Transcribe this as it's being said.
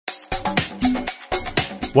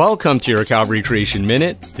Welcome to your Calvary Creation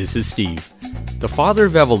Minute. This is Steve. The father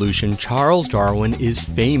of evolution, Charles Darwin, is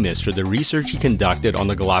famous for the research he conducted on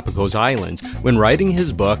the Galapagos Islands when writing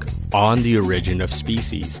his book, On the Origin of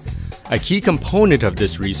Species. A key component of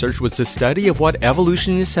this research was the study of what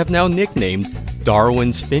evolutionists have now nicknamed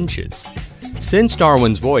Darwin's finches. Since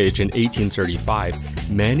Darwin's voyage in 1835,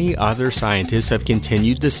 many other scientists have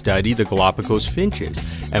continued to study the Galapagos finches,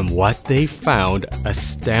 and what they found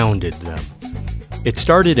astounded them. It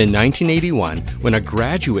started in 1981 when a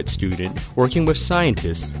graduate student working with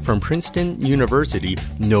scientists from Princeton University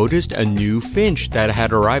noticed a new finch that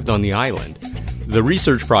had arrived on the island. The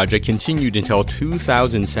research project continued until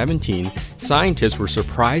 2017. Scientists were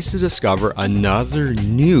surprised to discover another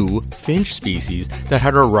new finch species that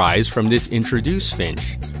had arisen from this introduced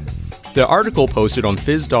finch. The article posted on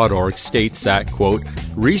phys.org states that, quote,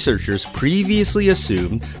 researchers previously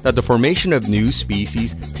assumed that the formation of new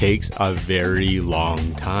species takes a very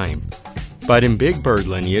long time. But in big bird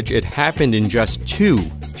lineage, it happened in just 2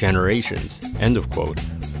 generations, end of quote.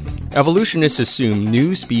 Evolutionists assume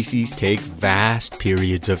new species take vast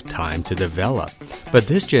periods of time to develop, but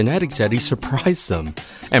this genetic study surprised them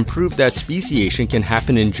and proved that speciation can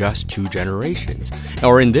happen in just 2 generations,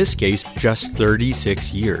 or in this case, just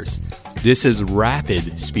 36 years. This is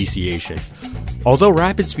rapid speciation. Although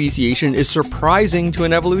rapid speciation is surprising to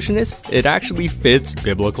an evolutionist, it actually fits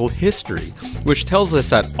biblical history, which tells us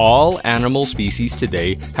that all animal species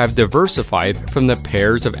today have diversified from the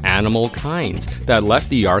pairs of animal kinds that left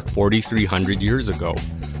the ark 4,300 years ago.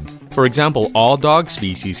 For example, all dog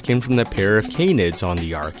species came from the pair of canids on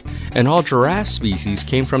the ark, and all giraffe species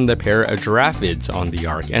came from the pair of giraffids on the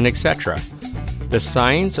ark, and etc. The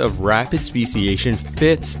science of rapid speciation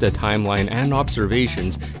fits the timeline and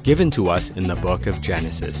observations given to us in the book of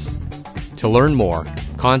Genesis. To learn more,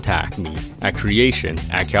 contact me at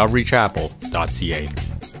creation@calvarychapel.ca.